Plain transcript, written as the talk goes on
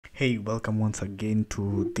Hey, welcome once again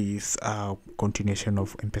to this continuation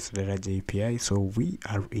of M-pesa DARAJA API. So we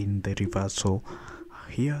are in the reversal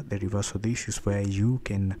here. The reversal, this is where you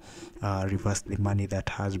can reverse the money that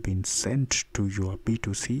has been sent to your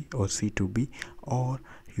B2C or C2B or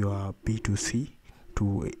your B2C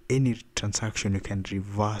to any transaction. You can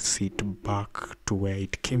reverse it back to where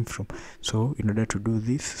it came from. So in order to do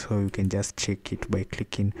this, so you can just check it by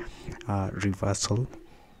clicking reversal.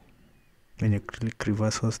 When you click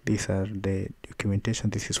reversals, these are the documentation.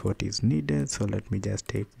 This is what is needed. So let me just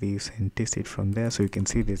take this and test it from there. So you can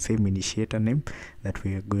see the same initiator name that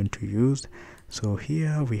we are going to use. So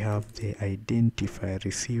here we have the identifier,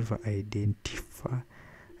 receiver identifier.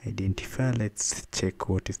 Let's check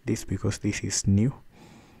what is this, because this is new.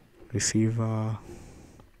 Receiver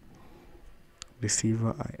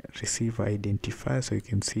identifier. So you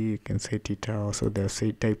can see, you can set it also. There's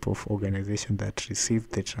a type of organization that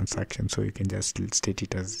received the transaction, so you can just state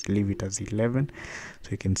it as, leave it as 11. So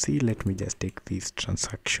you can see, let me just take this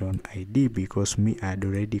transaction ID, because me I had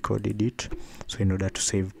already coded it. So in order to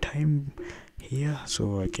save time here,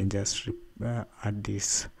 so I can just add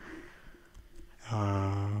this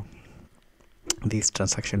this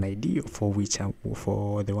transaction ID for which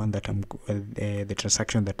for the one that I'm the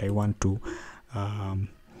transaction that I want to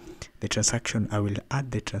the transaction. I will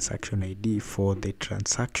add the transaction ID for the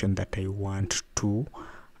transaction that I want to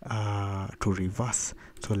reverse.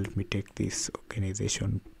 So let me take this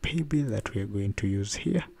organization pay bill that we are going to use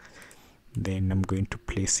here, then I'm going to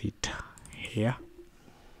place it here.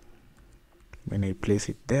 When I place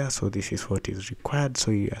it there, so this is what is required.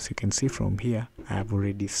 So as you can see from here, I have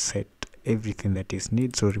already set everything that is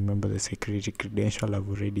needed. So remember the security credential, I've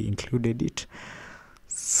already included it.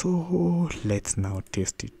 So let's now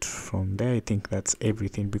test it from there. I think that's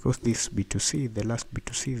everything, because this B2C, the last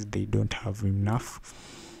B2Cs, they don't have enough,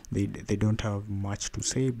 they don't have much to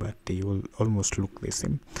say, but they will almost look the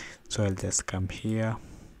same. So I'll just come here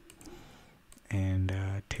and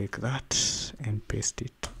take that and paste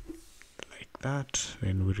it like that.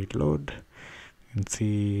 When we reload and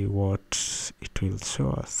see what it will show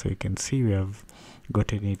us, so you can see we have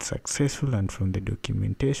gotten it successful, and from the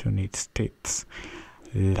documentation it states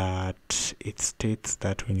that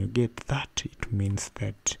when you get that, it means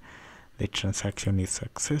that the transaction is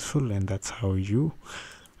successful, and that's how you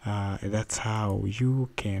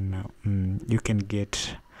can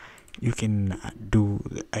do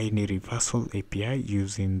any reversal API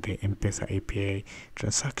using the M-pesa API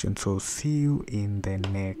transaction. So see you in the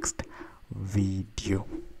next video.